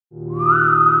The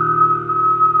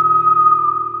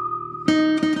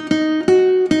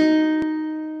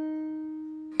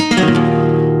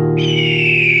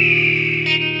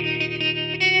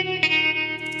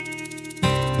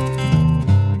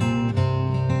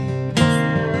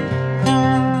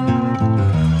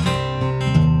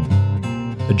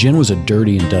gin was a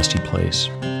dirty and dusty place,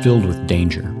 filled with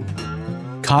danger.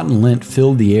 Cotton lint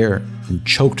filled the air and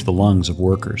choked the lungs of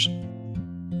workers.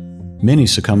 Many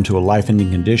succumbed to a life-ending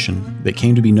condition that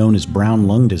came to be known as brown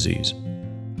lung disease.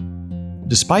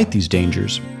 Despite these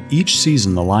dangers, each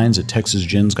season the lines at Texas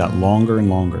gins got longer and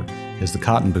longer as the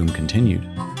cotton boom continued.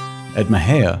 At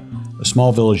Mexia, a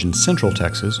small village in central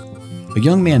Texas, a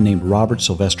young man named Robert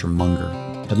Sylvester Munger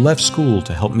had left school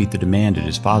to help meet the demand at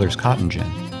his father's cotton gin.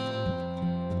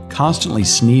 Constantly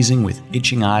sneezing with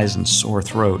itching eyes and sore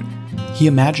throat, he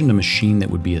imagined a machine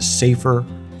that would be a safer,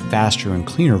 faster, and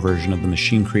cleaner version of the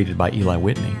machine created by Eli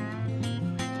Whitney.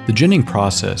 The ginning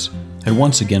process had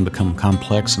once again become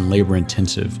complex and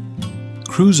labor-intensive.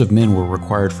 Crews of men were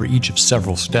required for each of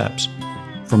several steps,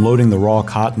 from loading the raw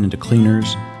cotton into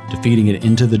cleaners, to feeding it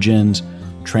into the gins,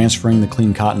 transferring the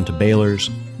clean cotton to balers,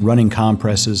 running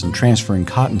compresses, and transferring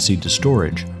cottonseed to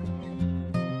storage.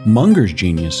 Munger's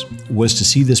genius was to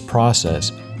see this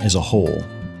process as a whole.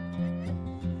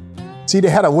 See, they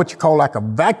had what you call like a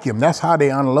vacuum. That's how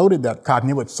they unloaded that cotton.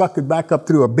 It would suck it back up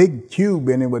through a big tube,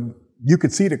 and you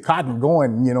could see the cotton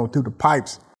going, through the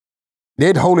pipes.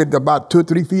 They'd hold it about 2 or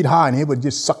 3 feet high, and it would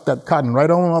just suck that cotton right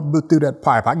on up through that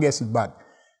pipe. I guess it's about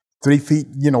 3 feet,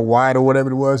 wide or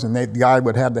whatever it was, and that guy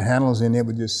would have the handles, and it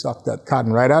would just suck that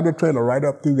cotton right out of the trailer, right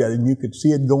up through that, and you could see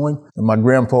it going. And my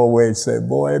grandpa would say,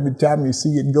 boy, every time you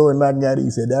see it going like that, he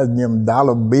said, that's them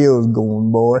dollar bills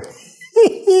going, boy.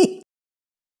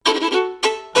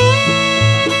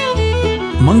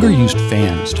 Munger used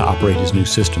fans to operate his new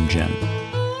system gin.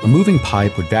 A moving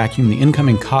pipe would vacuum the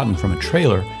incoming cotton from a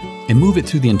trailer and move it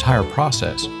through the entire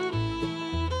process.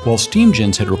 While steam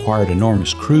gins had required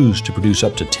enormous crews to produce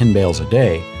up to 10 bales a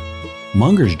day,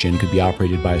 Munger's gin could be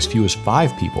operated by as few as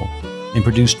 5 people and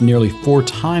produced nearly 4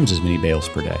 times as many bales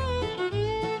per day.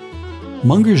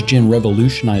 Munger's gin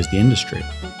revolutionized the industry,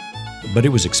 but it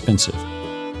was expensive.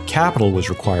 Capital was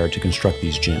required to construct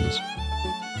these gins.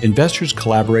 Investors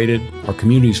collaborated, or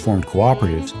communities formed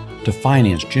cooperatives to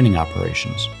finance ginning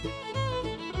operations.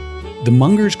 The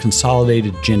Munger's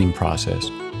consolidated ginning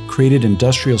process created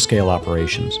industrial-scale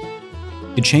operations.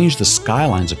 It changed the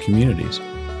skylines of communities.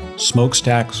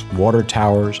 Smokestacks, water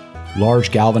towers,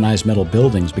 large galvanized metal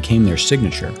buildings became their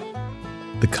signature.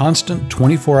 The constant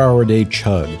 24-hour-a-day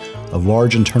chug of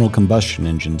large internal combustion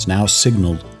engines now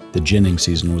signaled the ginning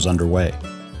season was underway.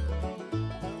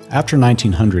 After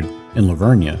 1900, in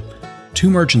Vernia, 2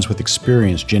 merchants with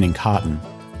experience ginning cotton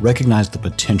recognized the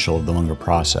potential of the Munger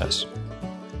process.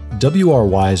 W.R.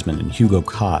 Wiseman and Hugo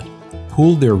Koepp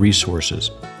pooled their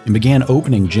resources and began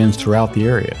opening gins throughout the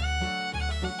area.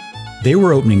 They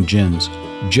were opening gins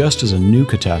just as a new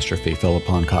catastrophe fell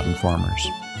upon cotton farmers.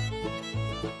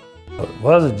 It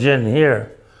was a gin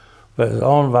here, but it was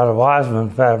owned by the Wiseman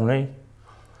family,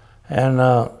 and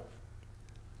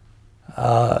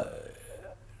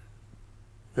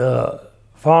the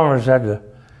farmers had to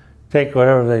take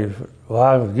whatever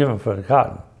was given for the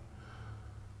cotton.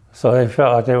 So they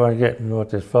felt like they weren't getting what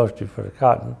they're supposed to for the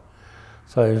cotton.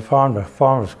 So they formed a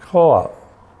farmers co-op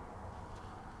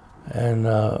and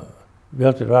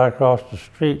built it right across the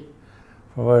street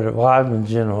from where the Wiseman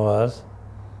gin was,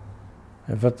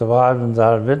 and put the Wisemans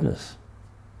out of business.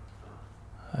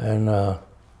 And the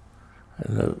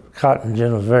cotton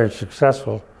gin was very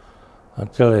successful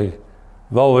until the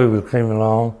boll weevil came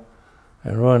along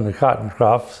and ruined the cotton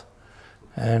crops,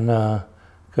 and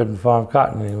couldn't farm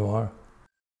cotton anymore.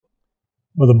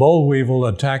 Well, the boll weevil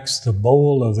attacks the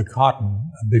boll of the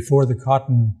cotton before the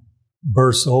cotton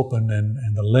bursts open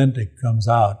and the lint comes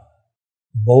out.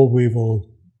 The boll weevil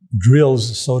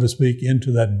drills, so to speak,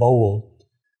 into that boll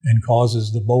and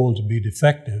causes the boll to be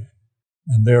defective,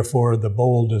 and therefore the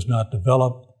boll does not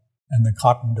develop and the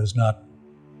cotton does not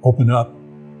open up,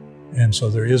 and so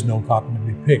there is no cotton to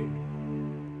be picked.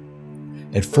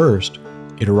 At first,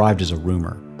 it arrived as a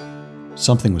rumor.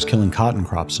 Something was killing cotton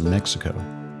crops in Mexico.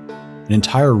 An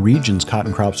entire region's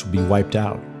cotton crops would be wiped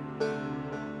out.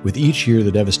 With each year,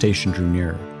 the devastation drew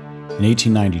nearer. In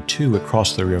 1892, it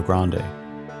crossed the Rio Grande.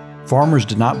 Farmers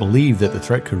did not believe that the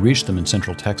threat could reach them in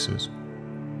central Texas.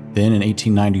 Then, in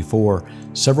 1894,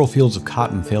 several fields of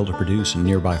cotton failed to produce in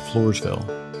nearby Floresville.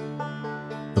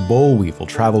 The boll weevil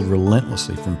traveled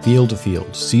relentlessly from field to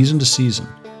field, season to season,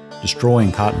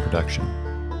 destroying cotton production,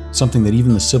 something that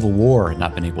even the Civil War had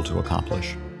not been able to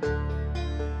accomplish.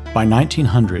 By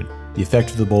 1900, the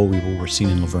effects of the boll weevil were seen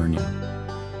in Vernia.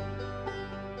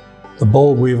 The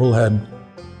boll weevil had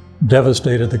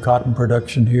devastated the cotton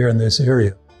production here in this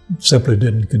area. It simply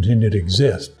didn't continue to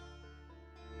exist.